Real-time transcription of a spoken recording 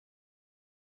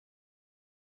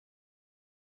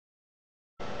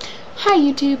Hi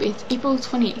YouTube, it's April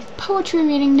 28th, poetry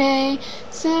reading day,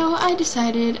 so I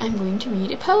decided I'm going to read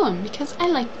a poem because I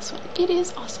like this one. It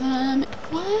is awesome.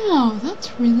 Wow,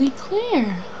 that's really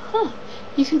clear. Huh,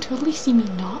 you can totally see me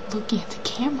not looking at the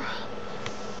camera.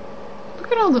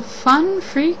 Look at all the fun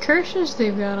free curses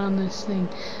they've got on this thing.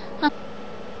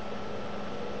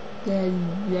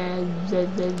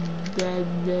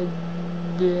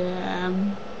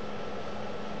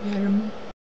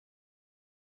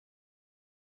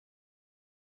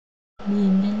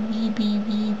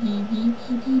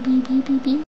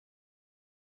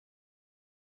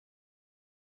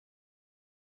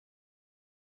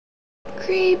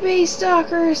 Creepy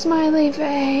stalker smiley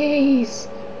face.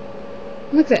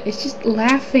 Look at that, it's just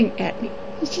laughing at me.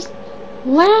 It's just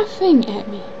laughing at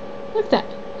me. Look at that.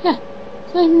 Yeah,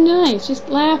 it's not even nice. It's just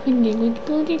laughing, giggle,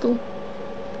 giggle, giggle.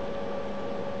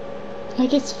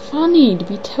 Like it's funny to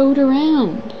be towed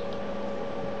around.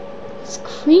 It's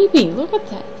creepy. Look at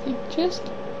that thing. Just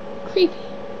creepy.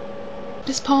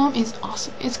 This poem is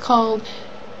awesome. It's called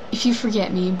If You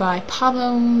Forget Me by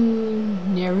Pablo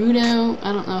Neruda.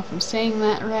 I don't know if I'm saying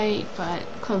that right, but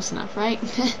close enough, right?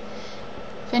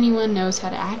 If anyone knows how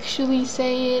to actually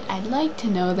say it, I'd like to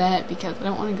know that because I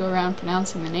don't want to go around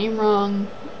pronouncing the name wrong,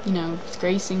 you know,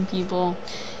 disgracing people,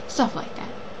 stuff like that.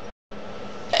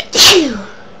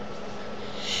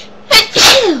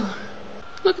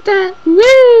 Look at that!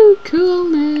 Woo!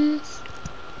 Coolness!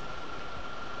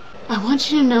 I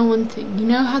want you to know one thing. You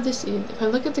know how this is. If I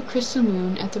look at the crystal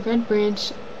moon, at the red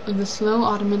branch of the slow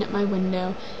autumn at my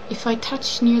window, if I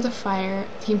touch near the fire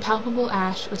the impalpable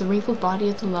ash or the wrinkled body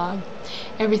of the log,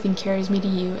 everything carries me to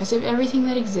you, as if everything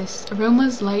that exists,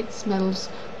 aromas, lights, metals,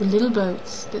 were little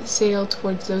boats that sail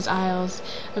towards those isles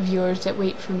of yours that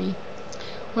wait for me.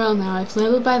 Well now, if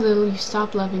little by little you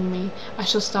stop loving me, I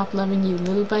shall stop loving you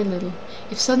little by little.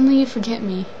 If suddenly you forget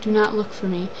me, do not look for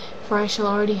me, for I shall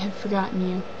already have forgotten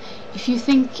you. If you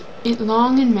think it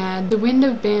long and mad, the wind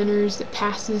of banners that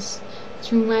passes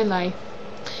through my life,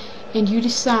 and you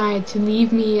decide to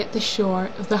leave me at the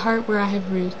shore of the heart where I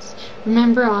have roots,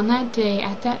 remember on that day,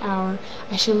 at that hour,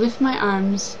 I shall lift my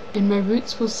arms, and my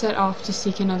roots will set off to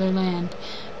seek another land.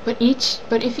 But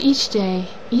if each day,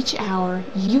 each hour,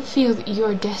 you feel that you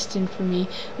are destined for me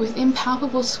with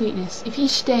impalpable sweetness, if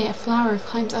each day a flower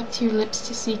climbs up to your lips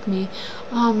to seek me,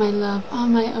 ah, my love, ah,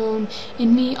 my own,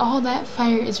 in me all that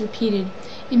fire is repeated.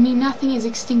 In me nothing is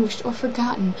extinguished or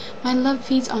forgotten. My love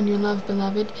feeds on your love,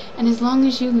 beloved, and as long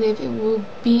as you live it will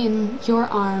be in your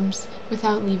arms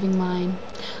without leaving mine.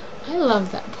 I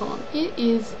love that poem. It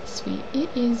is sweet. It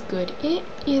is good. It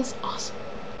is awesome.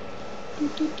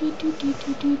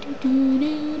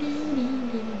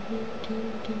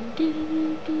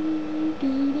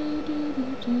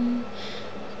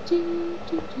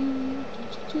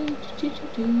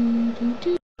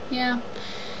 Yeah.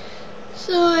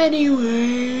 So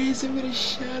anyways, I'm gonna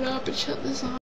shut up and shut this off.